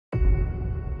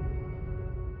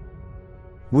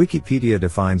Wikipedia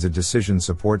defines a decision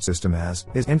support system as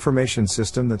an information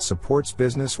system that supports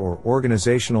business or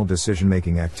organizational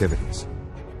decision-making activities.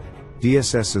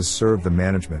 DSSs serve the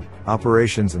management,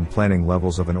 operations and planning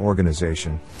levels of an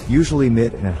organization, usually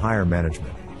mid and higher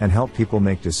management, and help people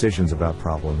make decisions about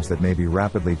problems that may be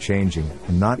rapidly changing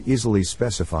and not easily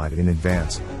specified in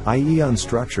advance, i.e.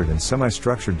 unstructured and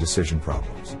semi-structured decision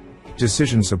problems.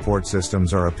 Decision support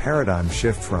systems are a paradigm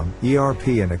shift from ERP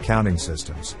and accounting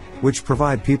systems, which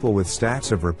provide people with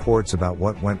stacks of reports about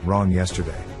what went wrong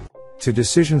yesterday, to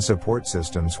decision support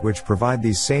systems which provide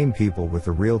these same people with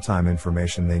the real-time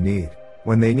information they need,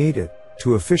 when they need it,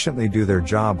 to efficiently do their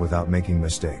job without making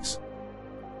mistakes.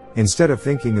 Instead of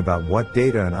thinking about what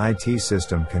data an IT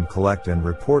system can collect and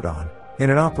report on, in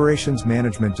an operations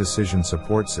management decision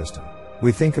support system,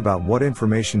 we think about what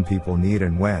information people need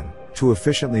and when, to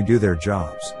efficiently do their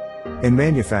jobs. In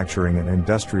manufacturing and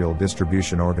industrial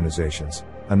distribution organizations,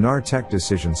 a NARTech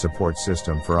decision support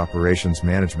system for operations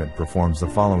management performs the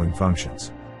following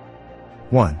functions.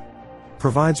 1.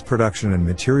 Provides production and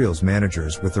materials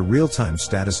managers with the real-time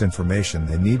status information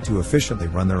they need to efficiently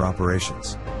run their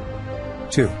operations.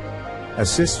 2.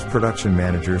 Assists production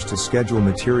managers to schedule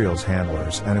materials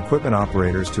handlers and equipment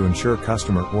operators to ensure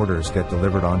customer orders get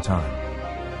delivered on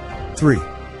time. 3.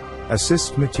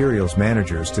 Assists materials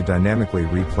managers to dynamically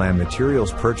replan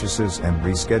materials purchases and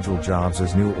reschedule jobs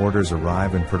as new orders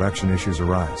arrive and production issues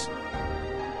arise.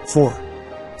 4.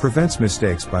 Prevents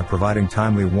mistakes by providing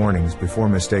timely warnings before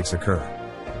mistakes occur.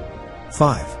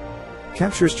 5.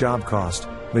 Captures job cost,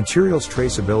 materials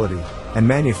traceability, and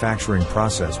manufacturing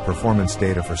process performance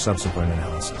data for subsequent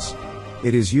analysis.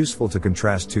 It is useful to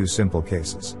contrast two simple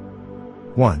cases.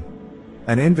 1.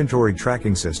 An inventory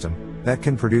tracking system that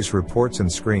can produce reports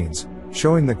and screens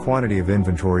showing the quantity of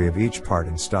inventory of each part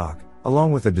in stock,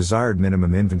 along with a desired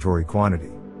minimum inventory quantity.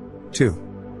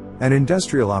 2. An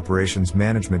industrial operations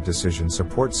management decision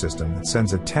support system that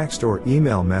sends a text or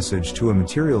email message to a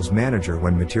materials manager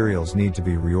when materials need to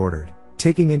be reordered,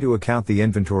 taking into account the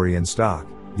inventory in stock,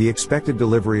 the expected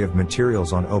delivery of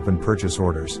materials on open purchase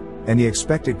orders, and the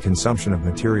expected consumption of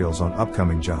materials on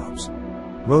upcoming jobs.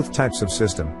 Both types of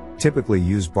system typically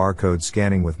use barcode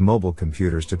scanning with mobile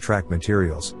computers to track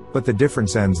materials, but the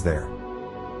difference ends there.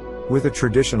 With a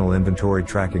traditional inventory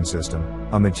tracking system,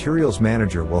 a materials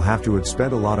manager will have to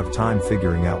expend a lot of time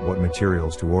figuring out what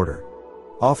materials to order.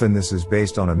 Often this is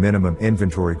based on a minimum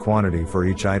inventory quantity for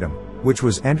each item, which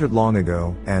was entered long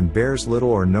ago and bears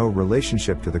little or no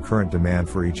relationship to the current demand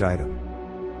for each item.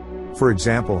 For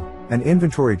example, an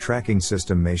inventory tracking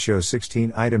system may show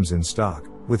 16 items in stock,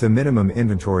 with a minimum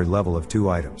inventory level of 2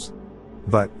 items.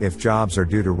 But, if jobs are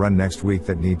due to run next week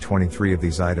that need 23 of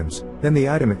these items, then the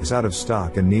item is out of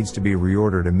stock and needs to be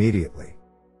reordered immediately.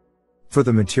 For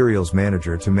the materials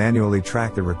manager to manually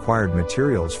track the required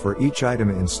materials for each item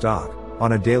in stock,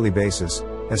 on a daily basis,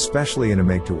 especially in a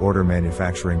make-to-order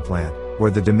manufacturing plant,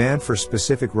 where the demand for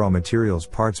specific raw materials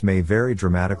parts may vary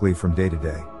dramatically from day to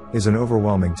day, is an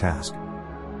overwhelming task.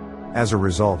 As a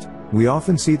result, we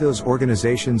often see those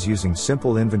organizations using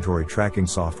simple inventory tracking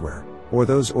software, or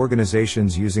those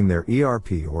organizations using their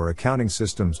ERP or accounting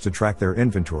systems to track their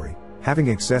inventory, having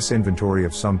excess inventory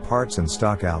of some parts and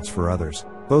stockouts for others,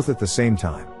 both at the same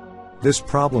time. This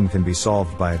problem can be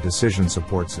solved by a decision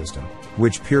support system,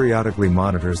 which periodically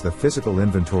monitors the physical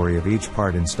inventory of each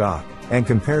part in stock, and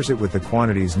compares it with the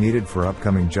quantities needed for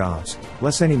upcoming jobs,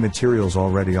 less any materials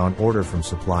already on order from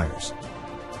suppliers.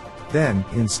 Then,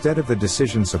 instead of the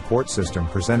decision support system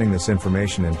presenting this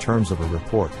information in terms of a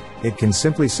report, it can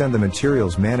simply send the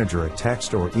materials manager a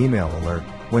text or email alert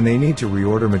when they need to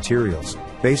reorder materials,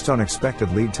 based on expected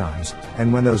lead times,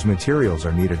 and when those materials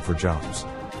are needed for jobs.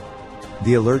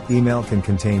 The alert email can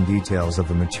contain details of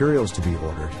the materials to be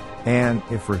ordered, and,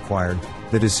 if required,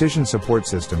 the decision support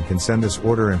system can send this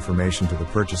order information to the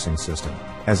purchasing system,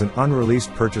 as an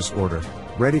unreleased purchase order,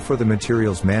 ready for the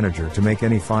materials manager to make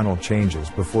any final changes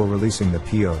before releasing the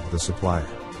PO to the supplier.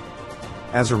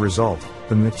 As a result,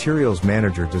 the materials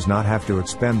manager does not have to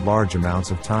expend large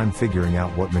amounts of time figuring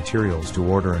out what materials to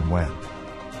order and when.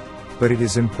 But it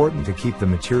is important to keep the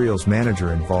materials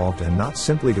manager involved and not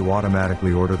simply to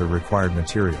automatically order the required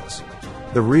materials.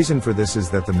 The reason for this is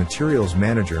that the materials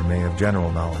manager may have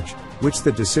general knowledge, which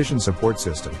the decision support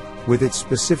system, with its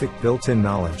specific built-in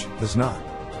knowledge, does not.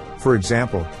 For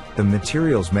example, the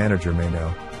materials manager may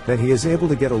know that he is able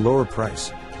to get a lower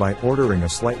price by ordering a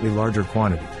slightly larger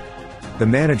quantity. The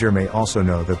manager may also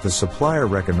know that the supplier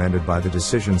recommended by the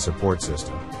decision support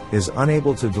system is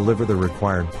unable to deliver the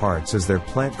required parts as their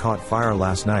plant caught fire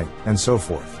last night, and so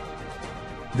forth.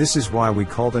 This is why we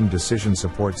call them decision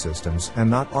support systems and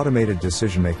not automated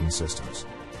decision-making systems.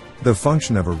 The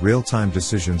function of a real-time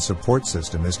decision support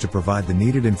system is to provide the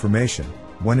needed information,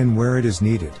 when and where it is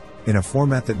needed, in a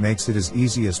format that makes it as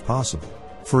easy as possible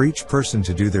for each person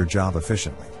to do their job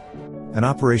efficiently. An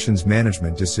operations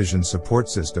management decision support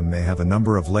system may have a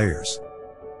number of layers.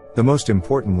 The most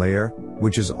important layer,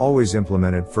 which is always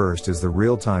implemented first, is the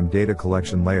real-time data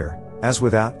collection layer, as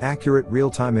without accurate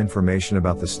real-time information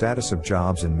about the status of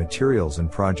jobs and materials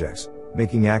and projects,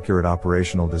 making accurate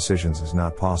operational decisions is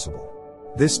not possible.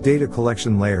 This data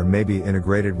collection layer may be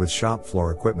integrated with shop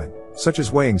floor equipment, such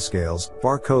as weighing scales,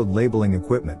 barcode labeling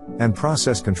equipment, and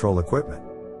process control equipment.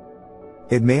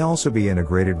 It may also be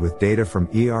integrated with data from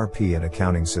ERP and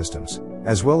accounting systems,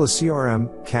 as well as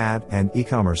CRM, CAD, and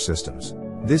e-commerce systems.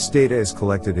 This data is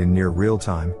collected in near real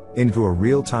time, into a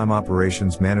real-time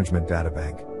operations management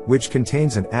databank, which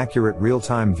contains an accurate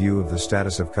real-time view of the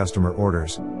status of customer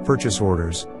orders, purchase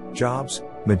orders, jobs,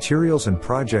 materials and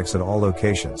projects at all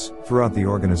locations throughout the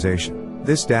organization.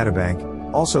 This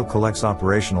databank also collects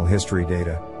operational history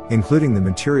data, including the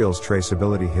materials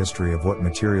traceability history of what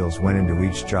materials went into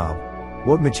each job,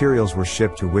 what materials were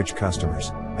shipped to which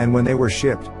customers, and when they were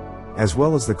shipped, as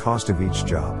well as the cost of each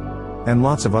job, and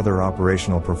lots of other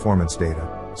operational performance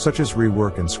data, such as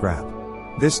rework and scrap.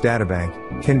 This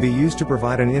databank can be used to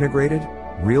provide an integrated,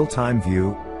 real-time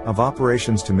view of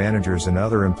operations to managers and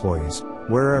other employees,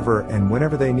 wherever and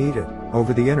whenever they need it,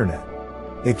 over the internet.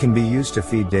 It can be used to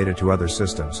feed data to other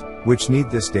systems, which need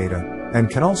this data, and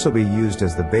can also be used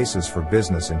as the basis for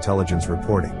business intelligence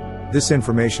reporting. This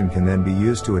information can then be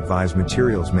used to advise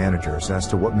materials managers as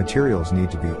to what materials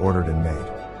need to be ordered and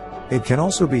made. It can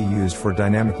also be used for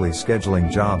dynamically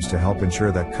scheduling jobs to help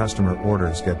ensure that customer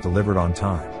orders get delivered on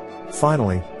time.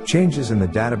 Finally, changes in the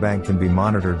databank can be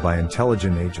monitored by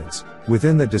intelligent agents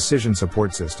within the decision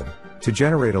support system to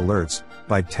generate alerts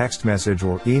by text message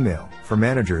or email for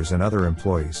managers and other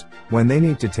employees when they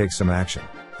need to take some action.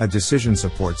 A decision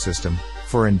support system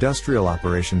for industrial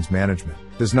operations management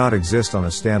does not exist on a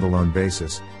standalone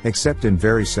basis, except in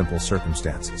very simple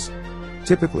circumstances.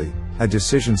 Typically, a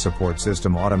decision support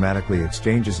system automatically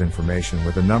exchanges information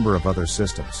with a number of other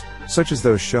systems, such as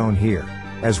those shown here,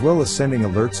 as well as sending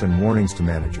alerts and warnings to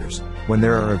managers when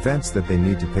there are events that they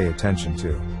need to pay attention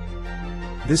to.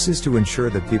 This is to ensure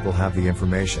that people have the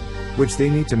information, which they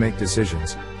need to make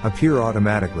decisions, appear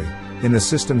automatically in the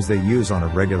systems they use on a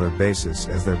regular basis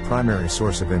as their primary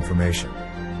source of information.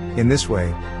 In this way,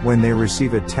 when they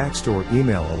receive a text or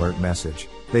email alert message,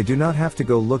 they do not have to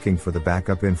go looking for the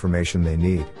backup information they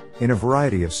need in a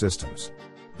variety of systems.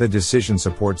 The decision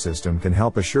support system can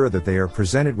help assure that they are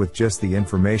presented with just the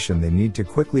information they need to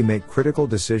quickly make critical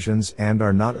decisions and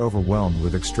are not overwhelmed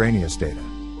with extraneous data.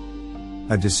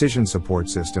 A decision support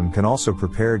system can also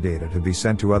prepare data to be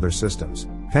sent to other systems,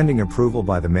 pending approval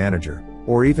by the manager,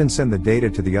 or even send the data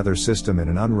to the other system in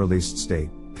an unreleased state,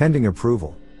 pending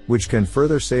approval, which can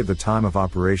further save the time of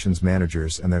operations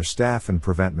managers and their staff and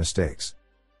prevent mistakes.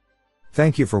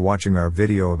 Thank you for watching our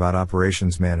video about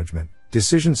operations management,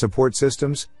 decision support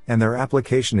systems, and their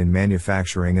application in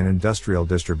manufacturing and industrial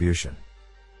distribution.